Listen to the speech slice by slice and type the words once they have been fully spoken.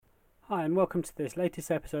Hi, and welcome to this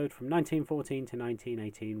latest episode from 1914 to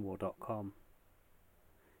 1918 War.com.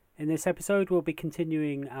 In this episode, we'll be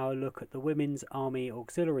continuing our look at the Women's Army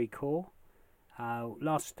Auxiliary Corps.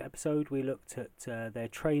 Last episode, we looked at their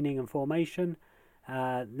training and formation.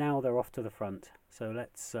 Now they're off to the front, so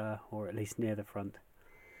let's, or at least near the front.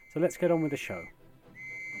 So let's get on with the show.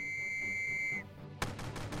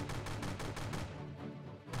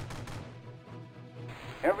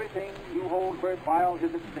 Everything you hold worthwhile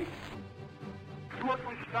is at stake. Nur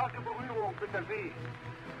durch starke Berührung mit der See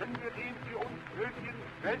können wir den für uns nötigen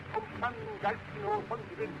weltumspannenden geistigen Horizont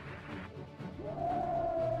gewinnen.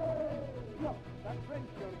 Look, that French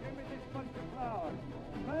girl gave me this bunch of flowers.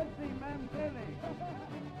 Fancy Manzelli.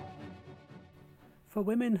 For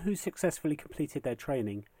women who successfully completed their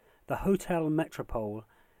training, the Hotel Metropole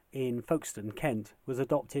in Folkestone, Kent, was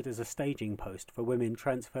adopted as a staging post for women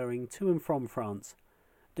transferring to and from France,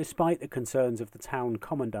 despite the concerns of the town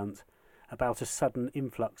commandant about a sudden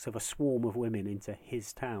influx of a swarm of women into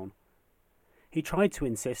his town. He tried to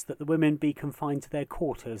insist that the women be confined to their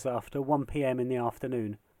quarters after 1 p.m. in the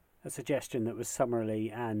afternoon, a suggestion that was summarily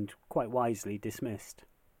and quite wisely dismissed.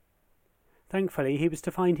 Thankfully, he was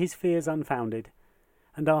to find his fears unfounded,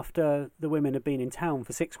 and after the women had been in town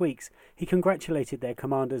for 6 weeks, he congratulated their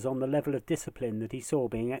commanders on the level of discipline that he saw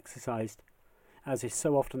being exercised. As is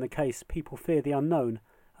so often the case, people fear the unknown,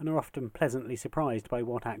 and are often pleasantly surprised by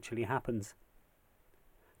what actually happens.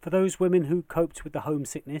 For those women who coped with the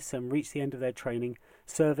homesickness and reached the end of their training,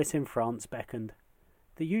 service in France beckoned.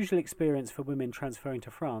 The usual experience for women transferring to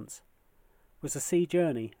France was a sea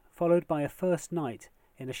journey, followed by a first night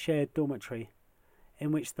in a shared dormitory,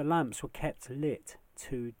 in which the lamps were kept lit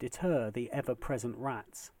to deter the ever-present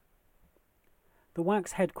rats. The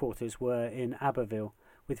WAC's headquarters were in Abbeville,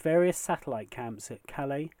 with various satellite camps at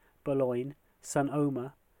Calais, Boulogne,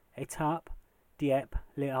 Saint-Omer, Étampes, Dieppe,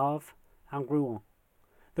 Le Havre, and Rouen.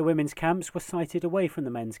 The women's camps were sited away from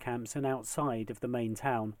the men's camps and outside of the main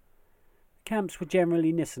town. The camps were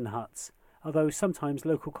generally Nissen huts, although sometimes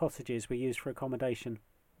local cottages were used for accommodation.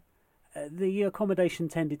 The accommodation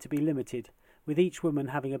tended to be limited, with each woman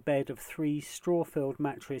having a bed of 3 straw-filled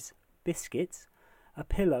mattress biscuits, a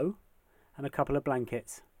pillow, and a couple of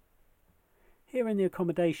blankets. Here in the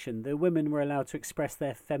accommodation, the women were allowed to express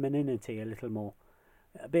their femininity a little more,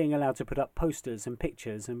 being allowed to put up posters and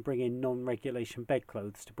pictures and bring in non-regulation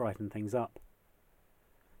bedclothes to brighten things up.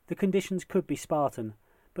 The conditions could be Spartan,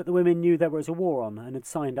 but the women knew there was a war on and had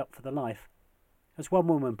signed up for the life. As one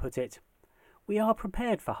woman put it, "We are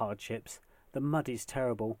prepared for hardships. The mud is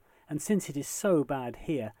terrible, and since it is so bad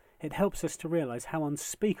here, it helps us to realise how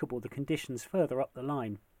unspeakable the conditions further up the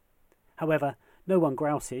line. However, no one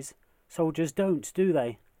grouses. Soldiers don't, do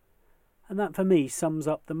they?" And that for me sums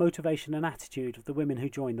up the motivation and attitude of the women who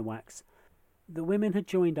joined the WACs. The women had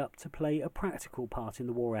joined up to play a practical part in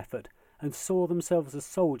the war effort and saw themselves as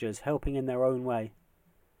soldiers helping in their own way.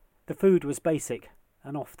 The food was basic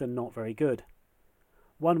and often not very good.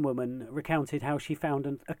 One woman recounted how she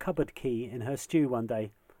found a cupboard key in her stew one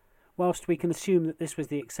day. Whilst we can assume that this was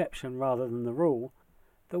the exception rather than the rule,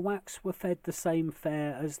 the WACs were fed the same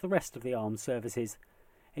fare as the rest of the armed services,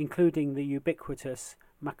 including the ubiquitous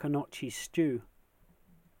Maconochie stew.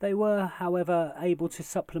 They were, however, able to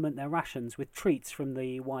supplement their rations with treats from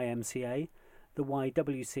the YMCA, the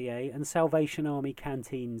YWCA, and Salvation Army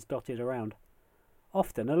canteens dotted around.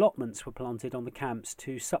 Often allotments were planted on the camps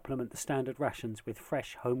to supplement the standard rations with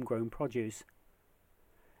fresh homegrown produce.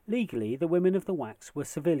 Legally, the women of the WACs were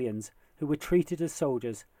civilians who were treated as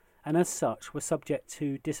soldiers, and as such were subject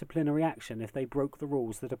to disciplinary action if they broke the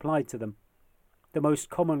rules that applied to them. The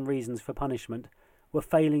most common reasons for punishment were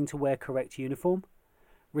failing to wear correct uniform,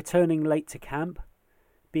 returning late to camp,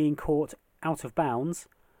 being caught out of bounds,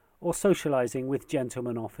 or socialising with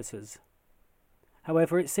gentlemen officers.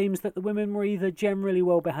 However, it seems that the women were either generally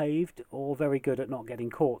well behaved or very good at not getting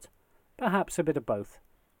caught, perhaps a bit of both.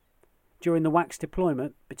 During the WAC's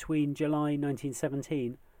deployment between July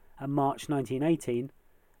 1917 and March 1918,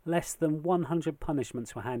 less than 100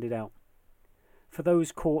 punishments were handed out. For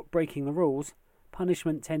those caught breaking the rules,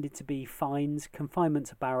 punishment tended to be fines, confinement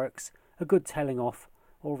to barracks, a good telling off,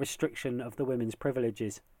 or restriction of the women's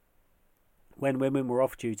privileges. When women were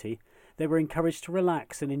off duty, they were encouraged to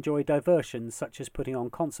relax and enjoy diversions such as putting on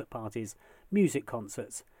concert parties, music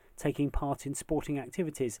concerts, taking part in sporting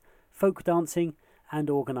activities, folk dancing, and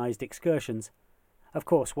organised excursions. Of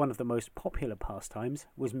course, one of the most popular pastimes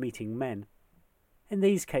was meeting men. In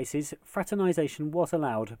these cases, fraternisation was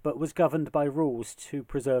allowed, but was governed by rules to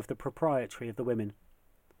preserve the propriety of the women.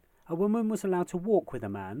 A woman was allowed to walk with a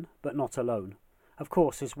man, but not alone. Of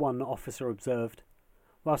course, as one officer observed,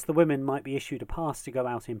 Whilst the women might be issued a pass to go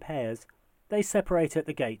out in pairs, they separate at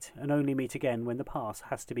the gate and only meet again when the pass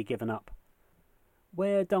has to be given up.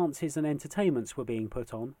 Where dances and entertainments were being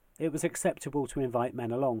put on, it was acceptable to invite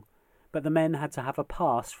men along, but the men had to have a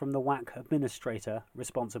pass from the WAC administrator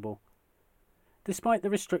responsible. Despite the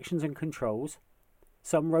restrictions and controls,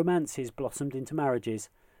 some romances blossomed into marriages,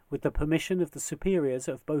 with the permission of the superiors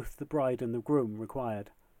of both the bride and the groom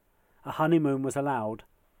required. A honeymoon was allowed,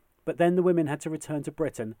 but then the women had to return to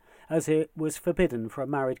Britain, as it was forbidden for a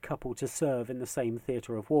married couple to serve in the same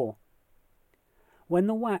theatre of war. When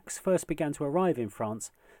the WACs first began to arrive in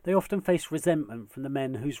France, they often faced resentment from the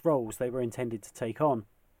men whose roles they were intended to take on.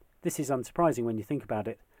 This is unsurprising when you think about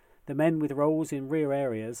it. The men with roles in rear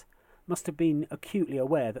areas must have been acutely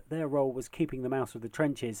aware that their role was keeping them out of the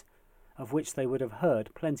trenches, of which they would have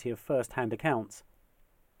heard plenty of first-hand accounts.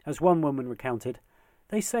 As one woman recounted,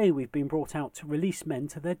 "They say we've been brought out to release men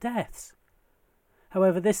to their deaths."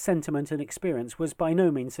 However, this sentiment and experience was by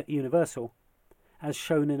no means universal, as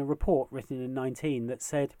shown in a report written in 19 that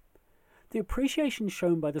said, "The appreciation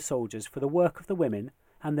shown by the soldiers for the work of the women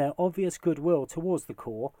and their obvious goodwill towards the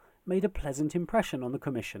corps made a pleasant impression on the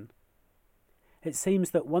Commission." It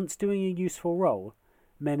seems that once doing a useful role,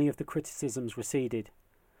 many of the criticisms receded.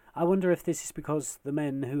 I wonder if this is because the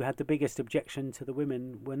men who had the biggest objection to the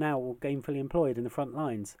women were now gainfully employed in the front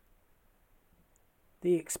lines.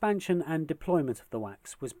 The expansion and deployment of the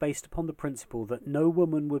WACs was based upon the principle that no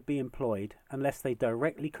woman would be employed unless they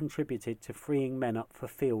directly contributed to freeing men up for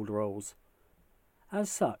field roles. As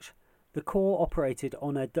such, the Corps operated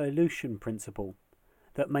on a dilution principle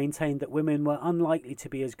that maintained that women were unlikely to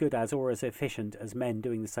be as good as or as efficient as men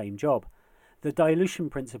doing the same job. The dilution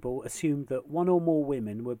principle assumed that one or more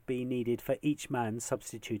women would be needed for each man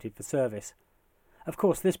substituted for service. Of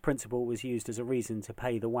course, this principle was used as a reason to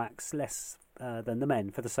pay the WACs less than the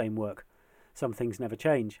men for the same work. Some things never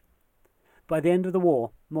change. By the end of the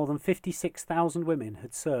war, more than 56,000 women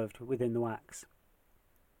had served within the WACs.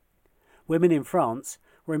 Women in France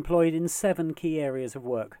were employed in 7 key areas of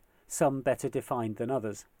work, some better defined than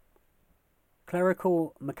others.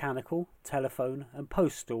 Clerical, mechanical, telephone and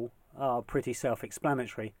postal are pretty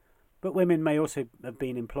self-explanatory, but women may also have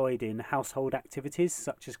been employed in household activities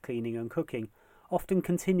such as cleaning and cooking, often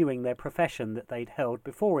continuing their profession that they'd held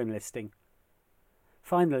before enlisting.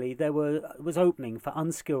 Finally, there was opening for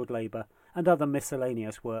unskilled labour and other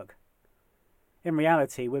miscellaneous work. In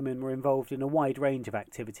reality, women were involved in a wide range of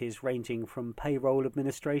activities ranging from payroll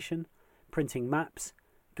administration, printing maps,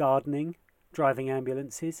 gardening, driving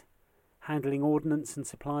ambulances, handling ordnance and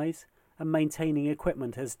supplies, and maintaining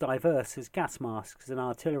equipment as diverse as gas masks and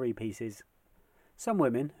artillery pieces. Some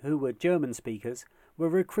women, who were German speakers, were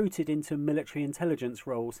recruited into military intelligence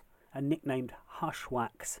roles and nicknamed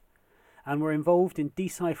Hushwacks, and were involved in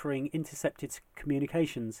deciphering intercepted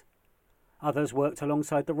communications. Others worked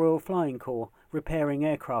alongside the Royal Flying Corps, repairing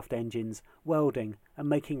aircraft engines, welding, and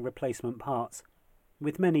making replacement parts,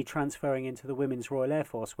 with many transferring into the Women's Royal Air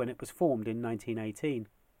Force when it was formed in 1918.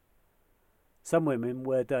 Some women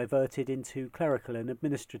were diverted into clerical and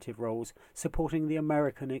administrative roles, supporting the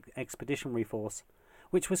American Expeditionary Force,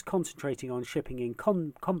 which was concentrating on shipping in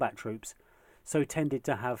combat troops, so tended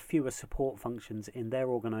to have fewer support functions in their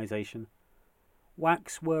organisation.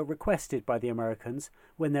 WACs were requested by the Americans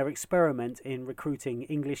when their experiment in recruiting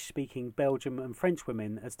English-speaking Belgian and French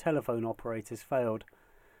women as telephone operators failed.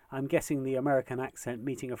 I'm guessing the American accent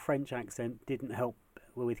meeting a French accent didn't help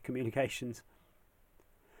with communications.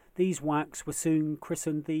 These WACs were soon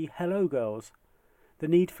christened the Hello Girls. The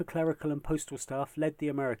need for clerical and postal staff led the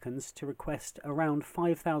Americans to request around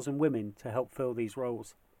 5,000 women to help fill these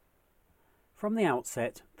roles. From the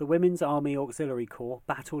outset, the Women's Army Auxiliary Corps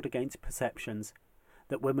battled against perceptions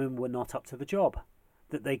that women were not up to the job,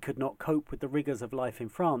 that they could not cope with the rigours of life in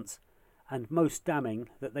France, and most damning,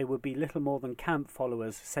 that they would be little more than camp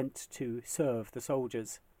followers sent to serve the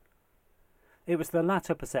soldiers. It was the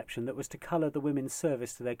latter perception that was to colour the women's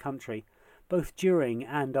service to their country, both during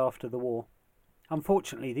and after the war.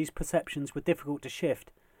 Unfortunately, these perceptions were difficult to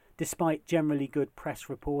shift, despite generally good press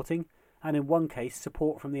reporting, and in one case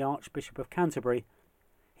support from the Archbishop of Canterbury.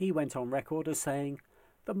 He went on record as saying,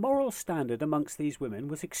 "The moral standard amongst these women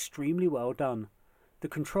was extremely well done, the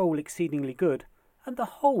control exceedingly good, and the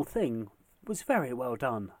whole thing was very well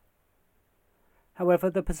done."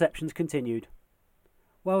 However, the perceptions continued.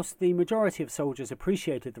 Whilst the majority of soldiers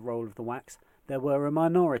appreciated the role of the WACs, there were a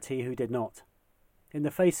minority who did not. In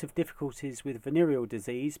the face of difficulties with venereal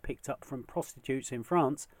disease picked up from prostitutes in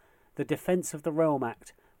France, the Defence of the Realm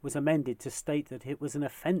Act was amended to state that it was an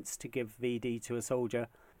offence to give VD to a soldier,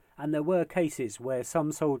 and there were cases where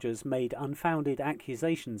some soldiers made unfounded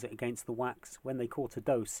accusations against the WACs when they caught a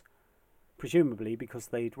dose, presumably because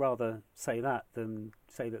they'd rather say that than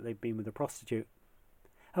say that they'd been with a prostitute.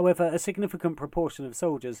 However, a significant proportion of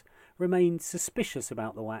soldiers remained suspicious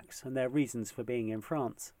about the WACs and their reasons for being in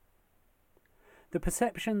France. The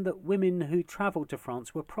perception that women who travelled to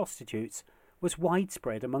France were prostitutes was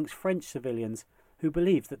widespread amongst French civilians who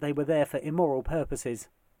believed that they were there for immoral purposes.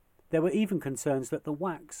 There were even concerns that the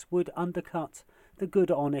WACs would undercut the good,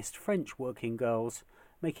 honest French working girls,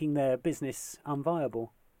 making their business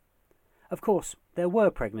unviable. Of course, there were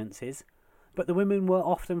pregnancies, but the women were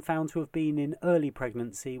often found to have been in early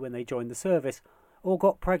pregnancy when they joined the service, or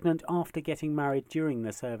got pregnant after getting married during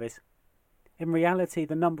the service. In reality,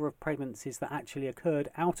 the number of pregnancies that actually occurred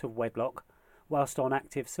out of wedlock, whilst on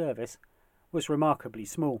active service, was remarkably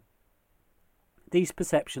small. These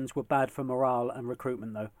perceptions were bad for morale and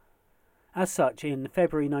recruitment, though. As such, in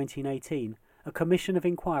February 1918, a commission of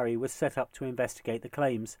inquiry was set up to investigate the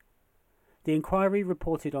claims. The inquiry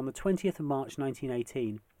reported on the 20th of March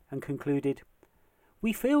 1918 and concluded,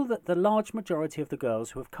 "We feel that the large majority of the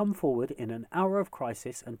girls who have come forward in an hour of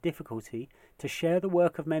crisis and difficulty to share the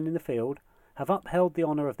work of men in the field have upheld the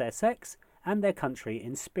honour of their sex and their country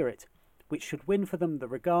in spirit, which should win for them the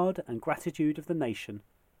regard and gratitude of the nation."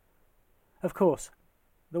 Of course,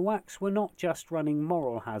 the WACs were not just running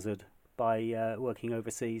moral hazard by working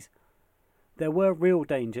overseas. There were real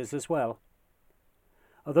dangers as well.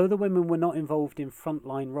 Although the women were not involved in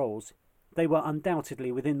frontline roles, they were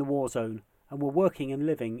undoubtedly within the war zone and were working and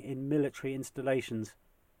living in military installations.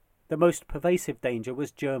 The most pervasive danger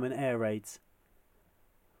was German air raids.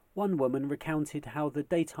 One woman recounted how the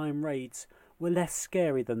daytime raids were less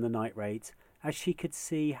scary than the night raids, as she could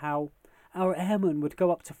see how our airmen would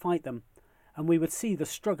go up to fight them, and we would see the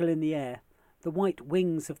struggle in the air, the white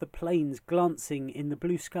wings of the planes glancing in the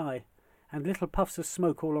blue sky, and little puffs of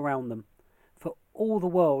smoke all around them, for all the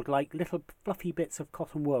world like little fluffy bits of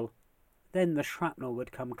cotton wool. Then the shrapnel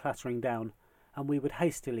would come clattering down, and we would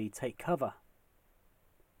hastily take cover.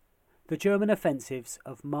 The German offensives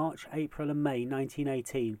of March, April and May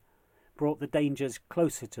 1918 brought the dangers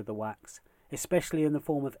closer to the WACs, especially in the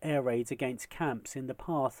form of air raids against camps in the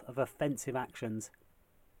path of offensive actions.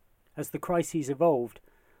 As the crises evolved,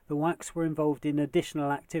 the WACs were involved in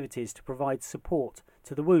additional activities to provide support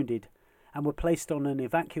to the wounded and were placed on an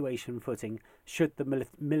evacuation footing should the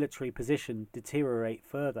military position deteriorate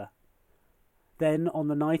further. Then, on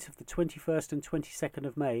the night of the 21st and 22nd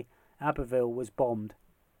of May, Abbeville was bombed,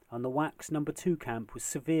 and the WACs No. 2 camp was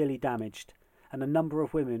severely damaged, and a number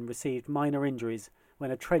of women received minor injuries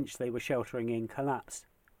when a trench they were sheltering in collapsed.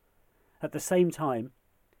 At the same time,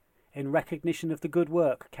 in recognition of the good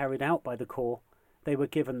work carried out by the Corps, they were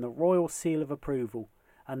given the Royal Seal of Approval,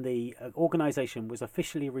 and the organisation was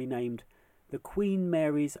officially renamed the Queen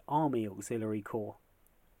Mary's Army Auxiliary Corps.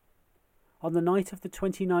 On the night of the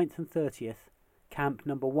 29th and 30th, Camp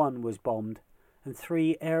No. 1 was bombed, and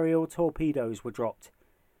 3 aerial torpedoes were dropped,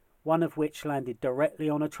 one of which landed directly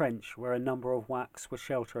on a trench where a number of WACs were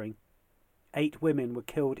sheltering. 8 women were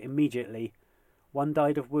killed immediately, 1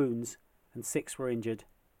 died of wounds, and 6 were injured.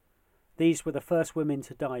 These were the first women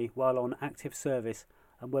to die while on active service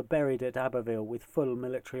and were buried at Abbeville with full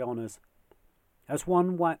military honours. As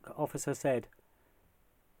one WAC officer said,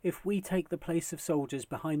 "If we take the place of soldiers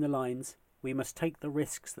behind the lines, we must take the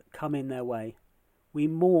risks that come in their way. We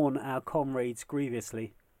mourn our comrades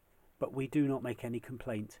grievously, but we do not make any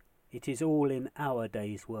complaint. It is all in our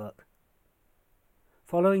day's work."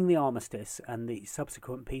 Following the armistice and the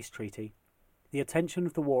subsequent peace treaty, the attention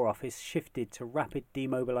of the War Office shifted to rapid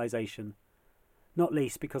demobilisation, not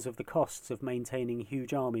least because of the costs of maintaining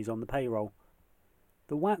huge armies on the payroll.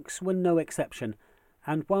 The WACs were no exception,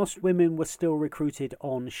 and whilst women were still recruited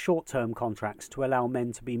on short-term contracts to allow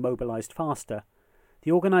men to be mobilised faster,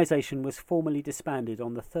 the organisation was formally disbanded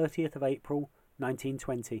on the 30th of April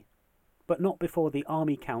 1920, but not before the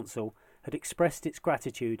Army Council had expressed its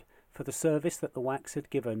gratitude for the service that the WACs had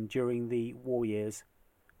given during the war years.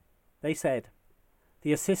 They said,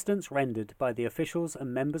 "The assistance rendered by the officials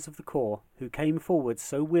and members of the Corps who came forward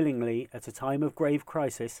so willingly at a time of grave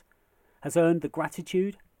crisis has earned the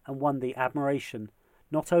gratitude and won the admiration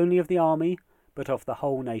not only of the Army but of the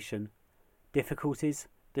whole nation. Difficulties,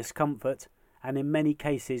 discomfort, and in many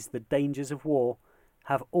cases the dangers of war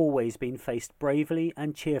have always been faced bravely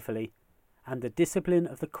and cheerfully, and the discipline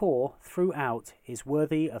of the Corps throughout is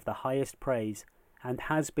worthy of the highest praise, and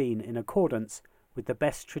has been in accordance with the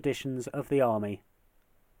best traditions of the Army."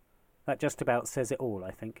 That just about says it all,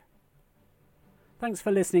 I think. Thanks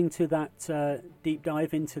for listening to that deep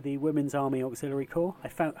dive into the Women's Army Auxiliary Corps.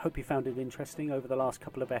 Hope you found it interesting over the last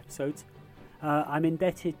couple of episodes. I'm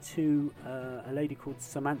indebted to a lady called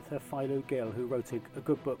Samantha Philo-Gill, who wrote a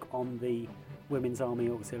good book on the Women's Army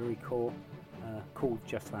Auxiliary Corps called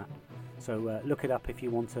just that. So look it up if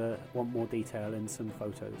you want more detail and some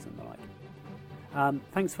photos and the like.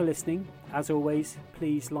 Thanks for listening. As always,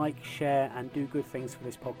 please like, share and do good things for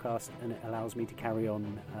this podcast, and it allows me to carry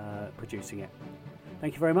on producing it.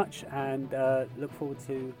 Thank you very much, and look forward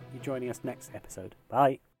to you joining us next episode.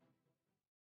 Bye.